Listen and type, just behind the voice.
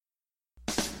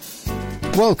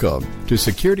Welcome to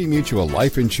Security Mutual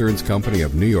Life Insurance Company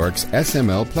of New York's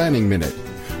SML Planning Minute,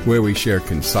 where we share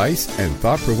concise and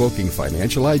thought-provoking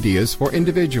financial ideas for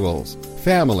individuals,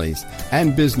 families,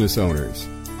 and business owners.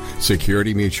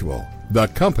 Security Mutual, the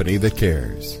company that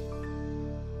cares.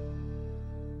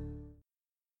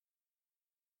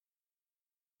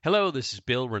 Hello, this is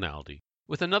Bill Rinaldi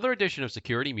with another edition of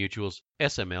Security Mutual's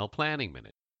SML Planning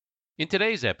Minute. In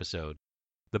today's episode,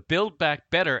 the Build Back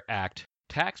Better Act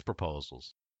Tax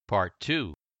Proposals, Part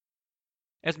 2.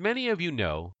 As many of you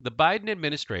know, the Biden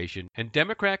administration and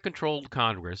Democrat-controlled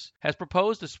Congress has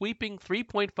proposed a sweeping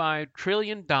 $3.5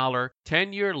 trillion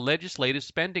 10-year legislative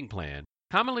spending plan,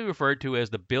 commonly referred to as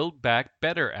the Build Back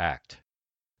Better Act.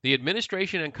 The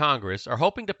administration and Congress are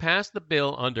hoping to pass the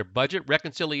bill under budget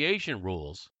reconciliation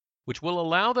rules, which will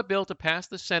allow the bill to pass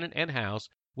the Senate and House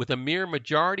with a mere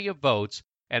majority of votes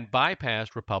and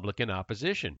bypass Republican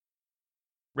opposition.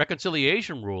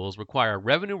 Reconciliation rules require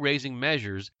revenue-raising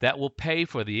measures that will pay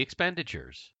for the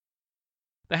expenditures.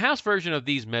 The House version of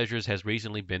these measures has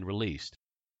recently been released.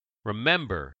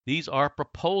 Remember, these are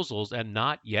proposals and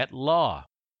not yet law.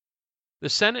 The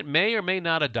Senate may or may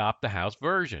not adopt the House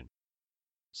version.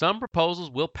 Some proposals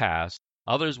will pass,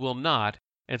 others will not,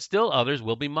 and still others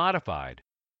will be modified.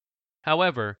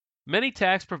 However, many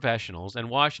tax professionals and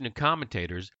Washington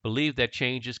commentators believe that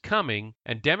change is coming,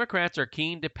 and Democrats are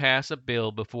keen to pass a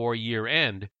bill before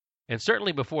year-end, and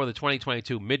certainly before the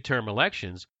 2022 midterm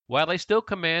elections, while they still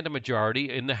command a majority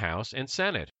in the House and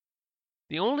Senate.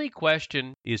 The only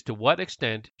question is to what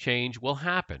extent change will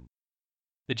happen.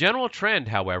 The general trend,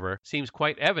 however, seems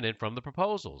quite evident from the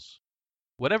proposals.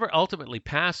 Whatever ultimately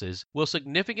passes will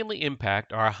significantly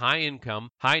impact our high-income,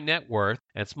 high-net-worth,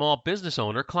 and small business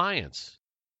owner clients.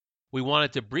 We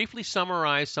wanted to briefly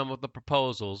summarize some of the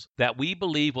proposals that we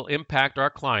believe will impact our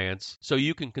clients so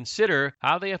you can consider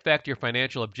how they affect your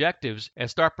financial objectives and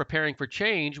start preparing for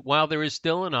change while there is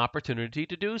still an opportunity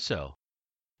to do so.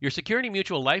 Your Security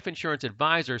Mutual Life Insurance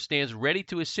Advisor stands ready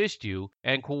to assist you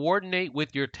and coordinate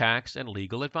with your tax and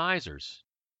legal advisors.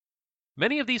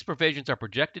 Many of these provisions are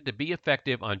projected to be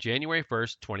effective on January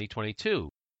 1st, 2022.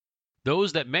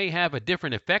 Those that may have a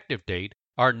different effective date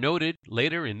are noted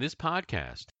later in this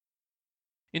podcast.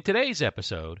 In today's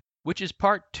episode, which is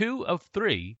part 2 of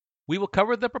 3, we will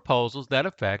cover the proposals that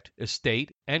affect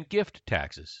estate and gift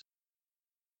taxes.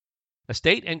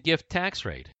 Estate and gift tax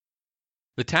rate.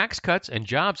 The Tax Cuts and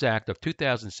Jobs Act of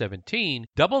 2017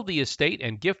 doubled the estate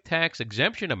and gift tax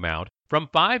exemption amount from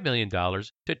 $5 million to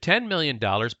 $10 million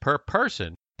per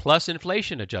person, plus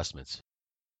inflation adjustments.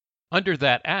 Under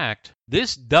that act,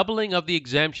 this doubling of the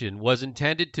exemption was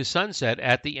intended to sunset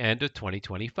at the end of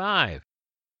 2025.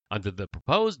 Under the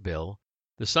proposed bill,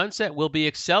 the sunset will be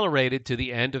accelerated to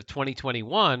the end of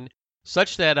 2021,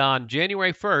 such that on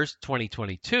January 1st,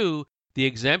 2022, the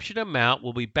exemption amount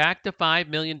will be back to $5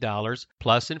 million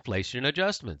plus inflation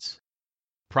adjustments.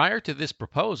 Prior to this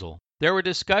proposal, there were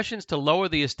discussions to lower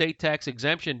the estate tax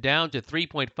exemption down to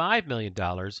 $3.5 million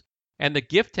and the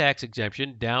gift tax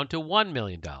exemption down to $1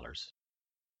 million.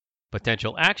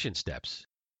 Potential action steps.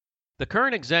 The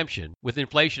current exemption, with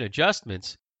inflation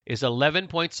adjustments, is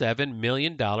 $11.7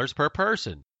 million per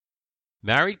person.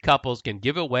 Married couples can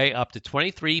give away up to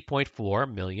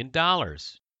 $23.4 million.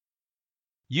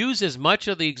 Use as much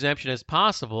of the exemption as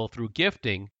possible through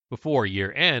gifting before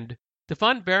year-end to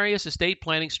fund various estate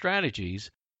planning strategies,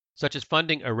 such as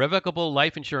funding irrevocable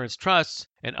life insurance trusts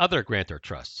and other grantor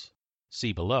trusts.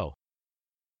 See below.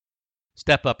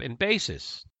 Step up in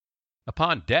basis.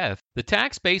 Upon death, the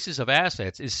tax basis of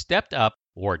assets is stepped up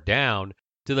or down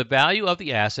to the value of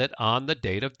the asset on the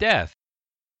date of death.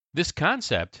 This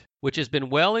concept, which has been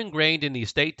well ingrained in the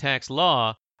estate tax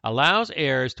law, allows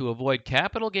heirs to avoid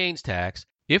capital gains tax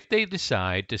if they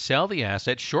decide to sell the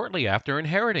asset shortly after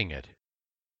inheriting it.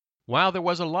 While there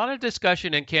was a lot of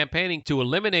discussion and campaigning to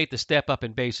eliminate the step-up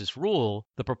in basis rule,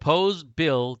 the proposed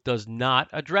bill does not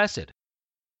address it.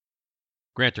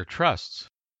 Grantor trusts.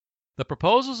 The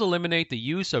proposals eliminate the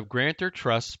use of grantor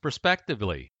trusts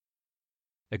prospectively.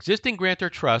 Existing grantor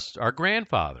trusts are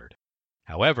grandfathered.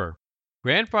 However,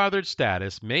 grandfathered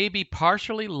status may be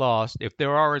partially lost if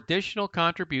there are additional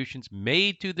contributions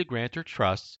made to the grantor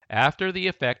trusts after the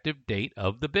effective date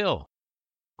of the bill.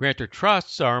 Grantor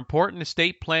trusts are important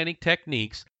estate planning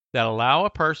techniques that allow a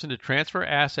person to transfer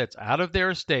assets out of their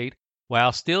estate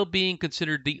while still being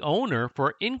considered the owner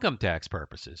for income tax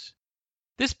purposes.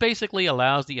 This basically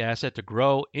allows the asset to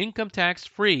grow income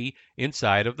tax-free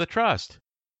inside of the trust.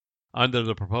 Under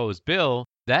the proposed bill,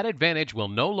 that advantage will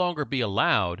no longer be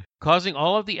allowed, causing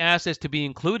all of the assets to be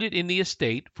included in the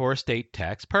estate for estate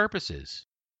tax purposes.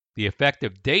 The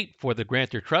effective date for the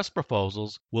grantor trust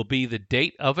proposals will be the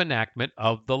date of enactment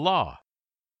of the law.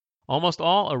 Almost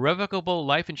all irrevocable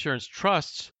life insurance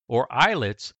trusts, or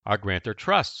ILITs, are grantor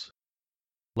trusts.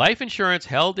 Life insurance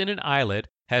held in an ILIT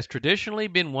has traditionally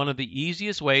been one of the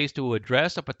easiest ways to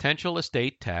address a potential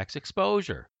estate tax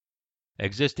exposure.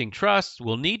 Existing trusts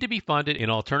will need to be funded in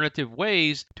alternative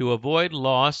ways to avoid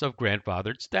loss of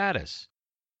grandfathered status.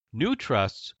 New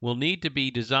trusts will need to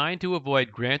be designed to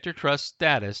avoid grantor trust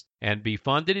status and be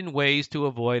funded in ways to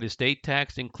avoid estate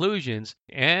tax inclusions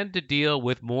and to deal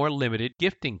with more limited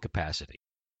gifting capacity.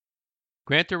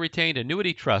 Grantor retained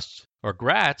annuity trusts, or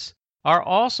GRATs, are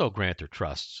also grantor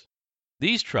trusts.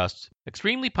 These trusts,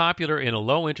 extremely popular in a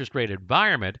low interest rate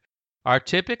environment, are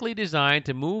typically designed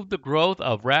to move the growth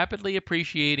of rapidly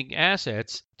appreciating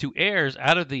assets to heirs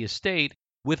out of the estate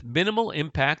with minimal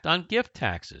impact on gift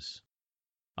taxes.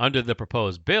 Under the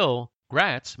proposed bill,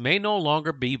 GRATs may no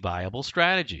longer be viable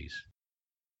strategies.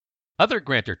 Other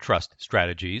grantor trust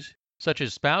strategies, such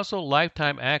as spousal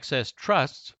lifetime access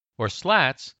trusts, or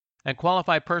SLATs, and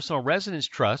qualified personal residence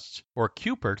trusts, or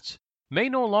QPERTs, may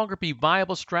no longer be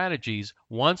viable strategies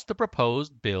once the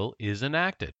proposed bill is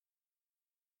enacted.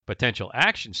 Potential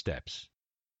action steps.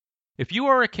 If you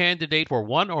are a candidate for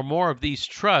one or more of these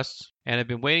trusts and have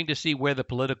been waiting to see where the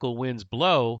political winds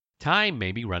blow, time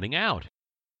may be running out.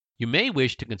 You may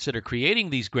wish to consider creating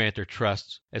these grantor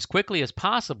trusts as quickly as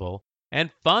possible and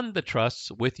fund the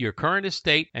trusts with your current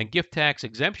estate and gift tax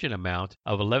exemption amount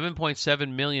of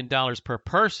 $11.7 million per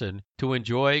person to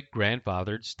enjoy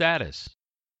grandfathered status.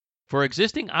 For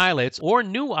existing ILITs or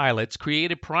new ILITs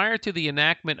created prior to the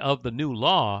enactment of the new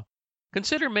law,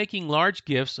 consider making large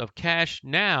gifts of cash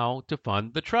now to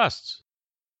fund the trusts.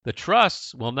 The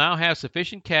trusts will now have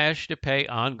sufficient cash to pay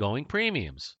ongoing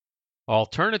premiums.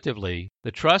 Alternatively,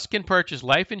 the trust can purchase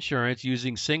life insurance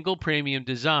using single premium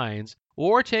designs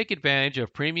or take advantage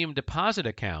of premium deposit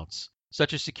accounts,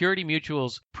 such as Security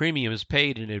Mutual's Premiums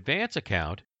Paid in Advance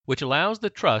account, which allows the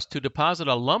trust to deposit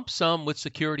a lump sum with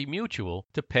Security Mutual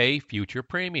to pay future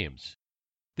premiums.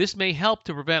 This may help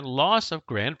to prevent loss of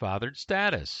grandfathered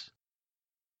status.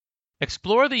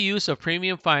 Explore the use of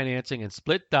premium financing and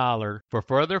split dollar for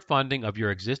further funding of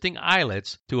your existing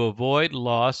ILITs to avoid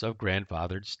loss of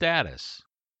grandfathered status.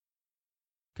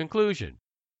 Conclusion.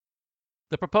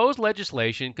 The proposed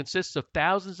legislation consists of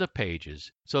thousands of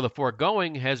pages, so the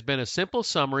foregoing has been a simple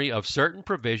summary of certain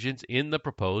provisions in the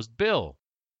proposed bill.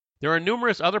 There are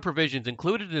numerous other provisions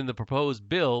included in the proposed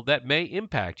bill that may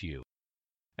impact you.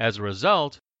 As a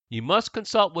result, you must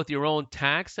consult with your own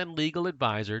tax and legal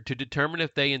advisor to determine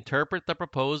if they interpret the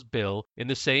proposed bill in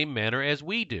the same manner as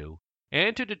we do,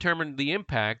 and to determine the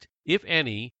impact, if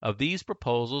any, of these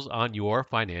proposals on your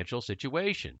financial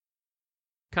situation.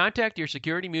 Contact your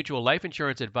Security Mutual Life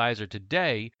Insurance advisor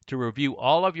today to review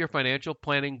all of your financial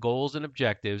planning goals and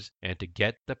objectives and to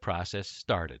get the process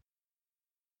started.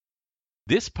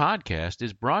 This podcast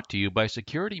is brought to you by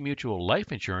Security Mutual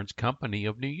Life Insurance Company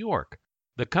of New York,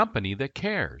 the company that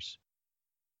cares.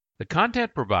 The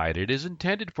content provided is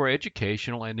intended for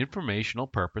educational and informational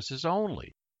purposes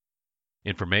only.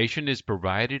 Information is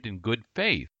provided in good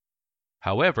faith.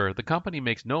 However, the company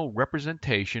makes no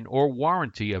representation or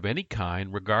warranty of any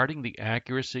kind regarding the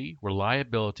accuracy,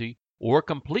 reliability, or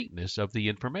completeness of the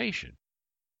information.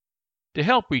 To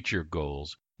help reach your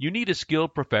goals, you need a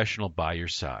skilled professional by your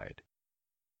side.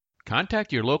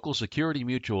 Contact your local Security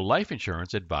Mutual Life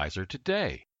Insurance advisor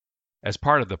today. As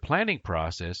part of the planning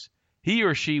process, he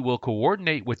or she will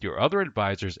coordinate with your other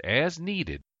advisors as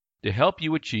needed to help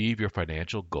you achieve your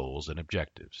financial goals and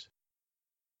objectives.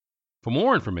 For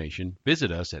more information,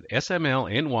 visit us at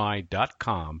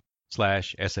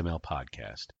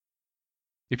smlny.com/smlpodcast.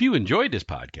 If you enjoyed this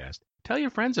podcast, tell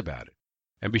your friends about it,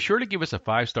 and be sure to give us a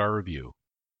 5-star review.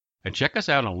 And check us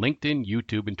out on LinkedIn,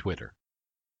 YouTube, and Twitter.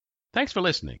 Thanks for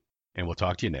listening, and we'll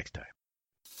talk to you next time.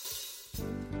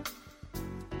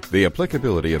 The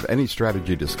applicability of any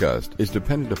strategy discussed is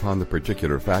dependent upon the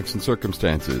particular facts and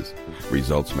circumstances.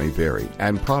 Results may vary,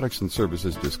 and products and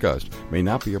services discussed may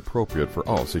not be appropriate for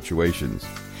all situations.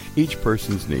 Each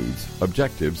person's needs,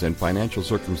 objectives, and financial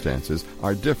circumstances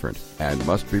are different and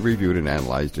must be reviewed and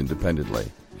analyzed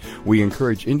independently. We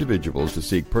encourage individuals to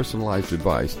seek personalized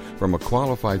advice from a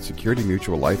qualified Security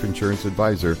Mutual Life Insurance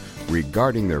advisor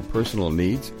regarding their personal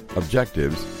needs,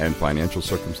 objectives, and financial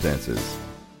circumstances.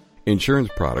 Insurance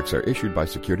products are issued by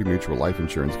Security Mutual Life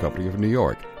Insurance Company of New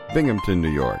York, Binghamton, New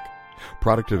York.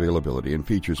 Product availability and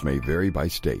features may vary by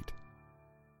state.